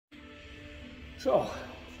So,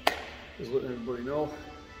 just letting everybody know,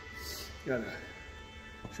 got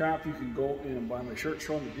a shop you can go in and buy my shirts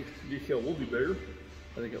from. The decal will be bigger.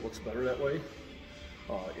 I think it looks better that way.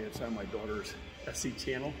 It's on my daughter's Esty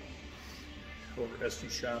channel, or Esty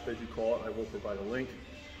shop as you call it. I will provide a link.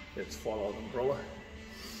 It's Fallout Umbrella.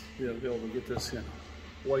 You'll be able to get this in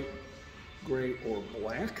white, gray, or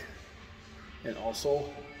black. And also,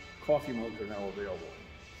 coffee mugs are now available.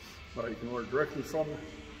 You can order directly from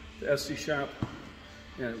the Esty shop,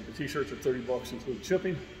 and the t-shirts are 30 bucks including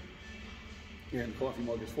shipping, and coffee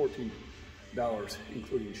mug is $14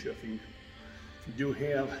 including shipping. If you do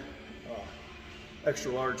have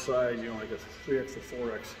extra large size, you know, like a 3X or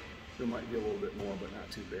 4X, there might be a little bit more, but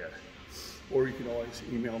not too bad. Or you can always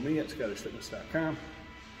email me at scottishfitness.com,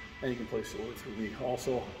 and you can place the order through me.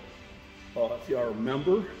 Also, if you are a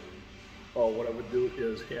member, what I would do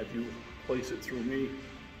is have you place it through me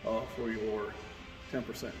for your 10%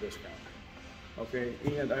 discount. Okay,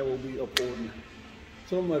 and I will be uploading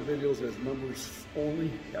some of my videos as members only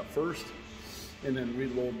at first, and then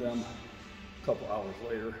reload them a couple hours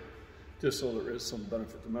later, just so there is some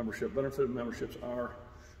benefit to membership. Benefit of memberships are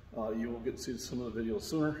you will get to see some of the videos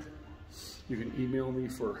sooner. You can email me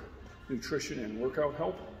for nutrition and workout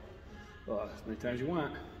help as many times you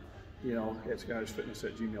want, you know, at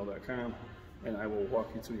scottishfitness@gmail.com, and I will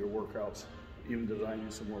walk you through your workouts, even design you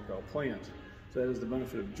some workout plans. So that is the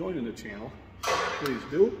benefit of joining the channel. Please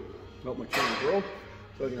do help my channel grow,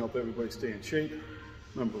 so I can help everybody stay in shape.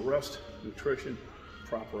 Remember, rest, nutrition,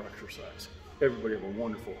 proper exercise. Everybody have a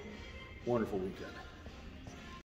wonderful, wonderful weekend.